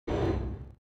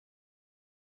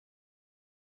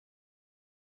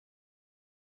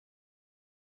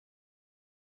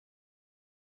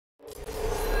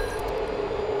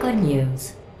Good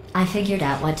news. I figured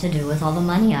out what to do with all the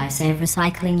money I saved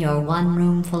recycling your one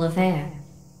room full of air.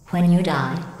 When you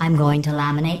die, I'm going to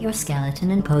laminate your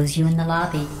skeleton and pose you in the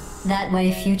lobby. That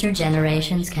way future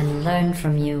generations can learn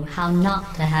from you how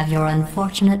not to have your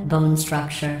unfortunate bone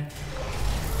structure.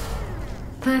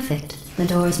 Perfect. The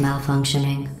door's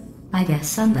malfunctioning. I guess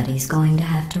somebody's going to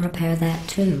have to repair that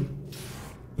too.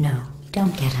 No,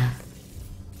 don't get up.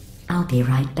 I'll be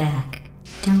right back.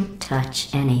 Don't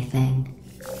touch anything.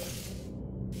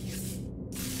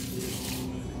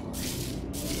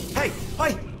 Hey!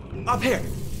 Hey! Up here!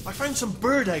 I found some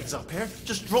bird eggs up here.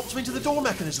 Just dropped them into the door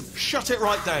mechanism. Shut it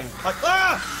right down. Like,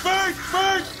 bird!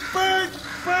 Bird! Bird!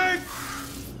 Bird!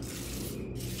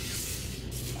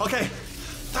 Okay,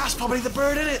 that's probably the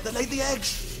bird in it that laid the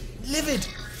eggs. Livid.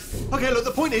 Okay, look,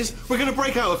 the point is, we're gonna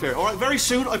break out of here, alright? Very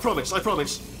soon, I promise.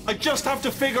 I just have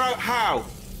to figure out how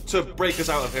to break us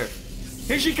out of here.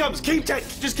 Here she comes.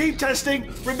 Just keep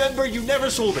testing. Remember, you never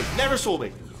saw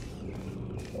me.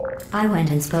 I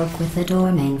went and spoke with the door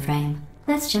mainframe.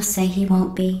 Let's just say he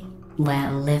won't be,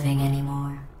 well, living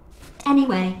anymore.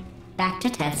 Anyway, back to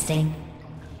testing.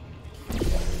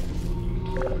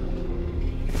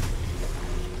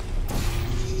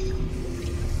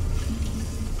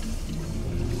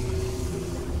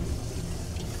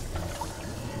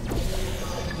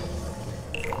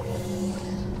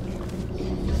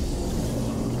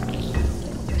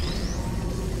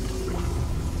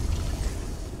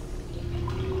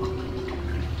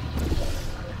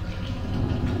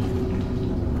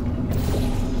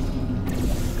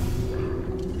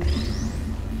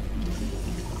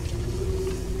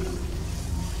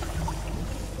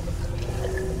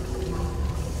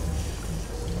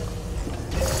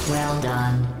 Well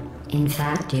done. In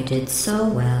fact, you did so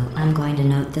well, I'm going to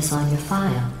note this on your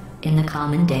file, in the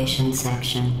commendation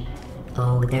section.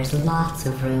 Oh, there's lots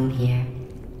of room here.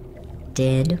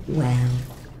 Did well.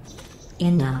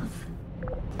 Enough.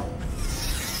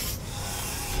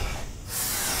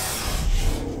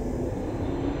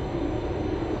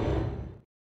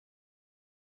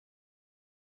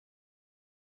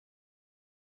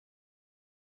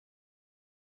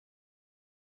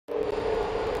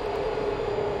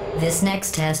 This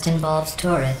next test involves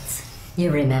turrets. You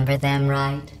remember them,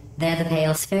 right? They're the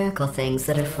pale spherical things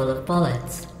that are full of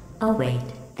bullets. Oh wait,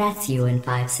 that's you in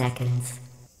 5 seconds.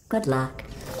 Good luck.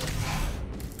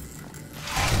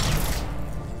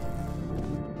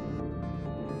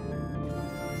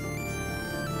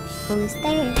 Who's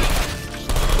there?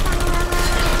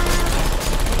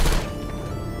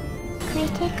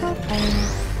 Critical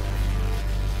fail.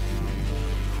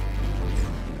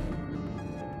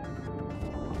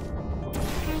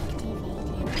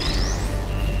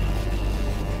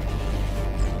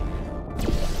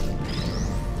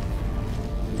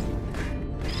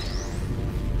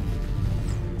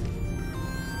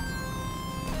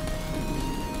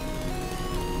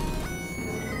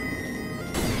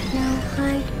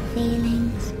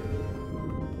 Feelings.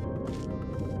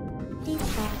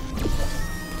 Defect.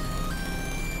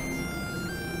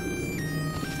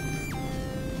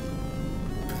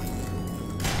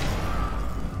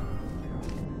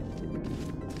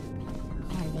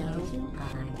 Hello, you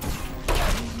guys.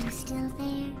 Are you still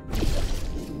there?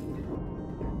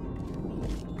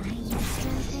 Are you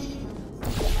still there?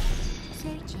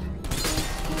 Searching.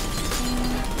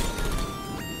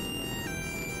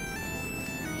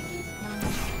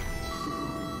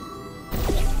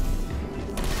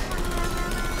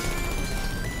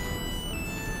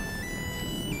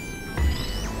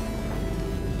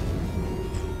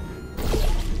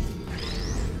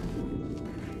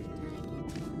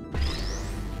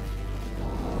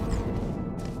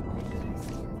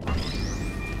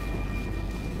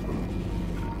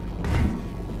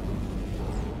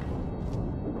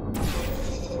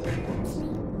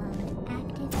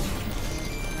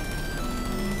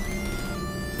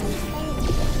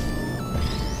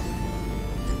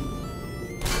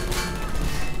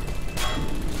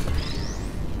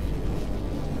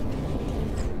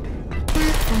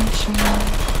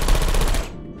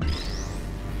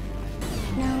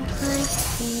 No hard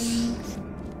feelings.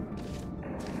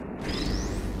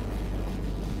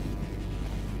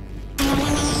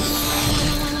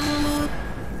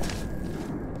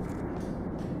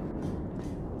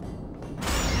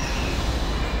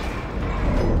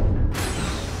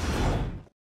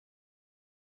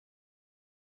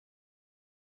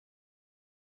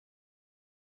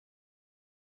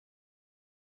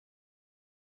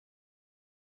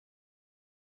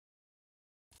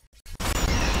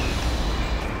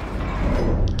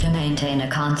 To maintain a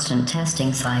constant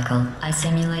testing cycle, I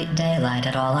simulate daylight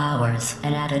at all hours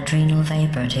and add adrenal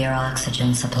vapor to your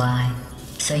oxygen supply.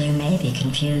 So you may be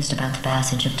confused about the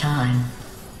passage of time.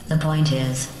 The point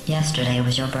is, yesterday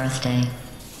was your birthday.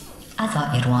 I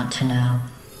thought you'd want to know.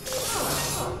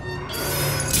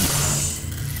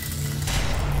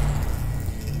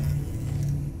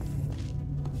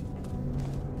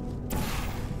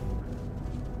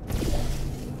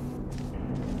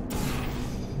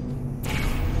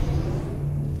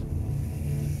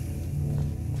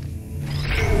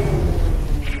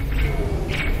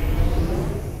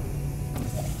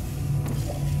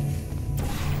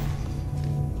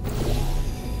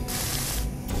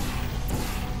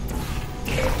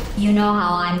 You know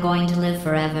how I'm going to live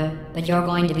forever, but you're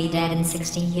going to be dead in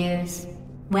 60 years?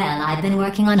 Well, I've been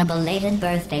working on a belated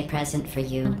birthday present for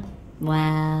you.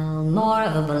 Well, more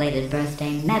of a belated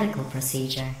birthday medical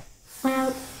procedure.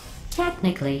 Well,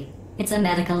 technically, it's a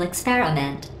medical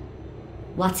experiment.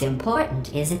 What's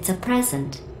important is it's a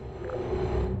present.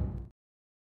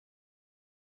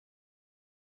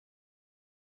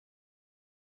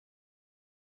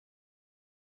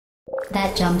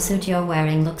 That jumpsuit you're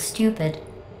wearing looks stupid.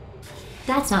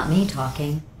 That's not me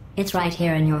talking. It's right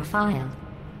here in your file.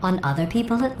 On other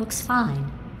people it looks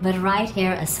fine, but right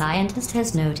here a scientist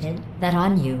has noted that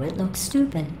on you it looks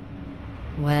stupid.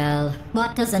 Well,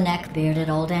 what does a neck-bearded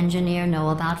old engineer know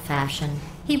about fashion?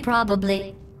 He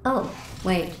probably... Oh,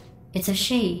 wait, it's a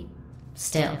she.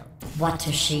 Still, what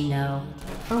does she know?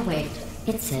 Oh wait,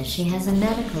 it says she has a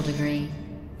medical degree.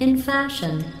 In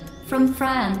fashion. From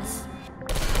France.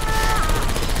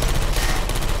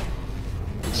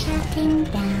 Shutting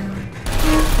down.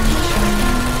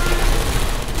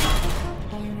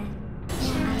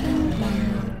 Shutting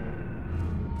down.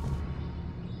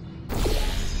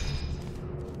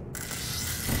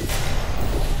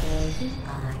 There you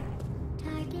are.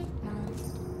 Target lost.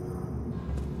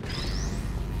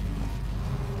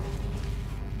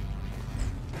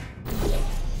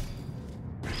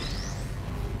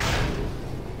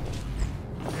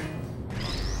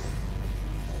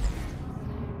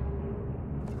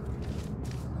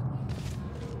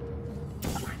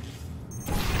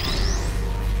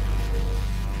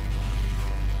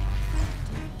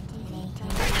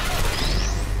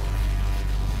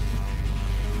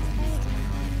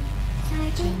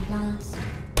 Target lost.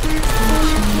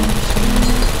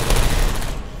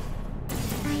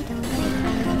 I don't know.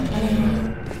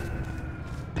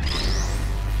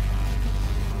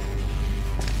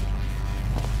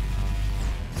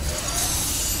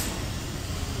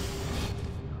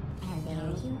 And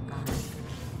there you are.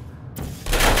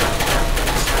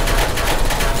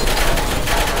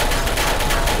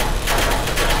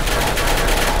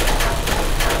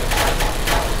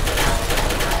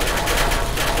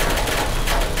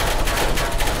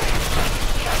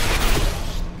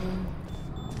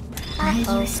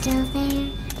 Are you still there?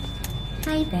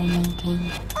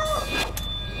 Hibernating.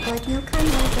 Would you come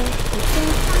over to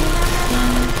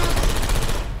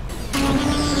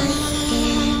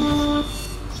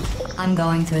I'm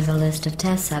going through the list of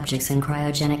test subjects in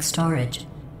cryogenic storage.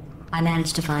 I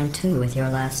managed to find 2 with your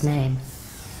last name.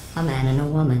 A man and a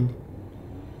woman.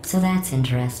 So that's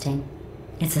interesting.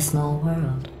 It's a small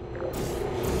world.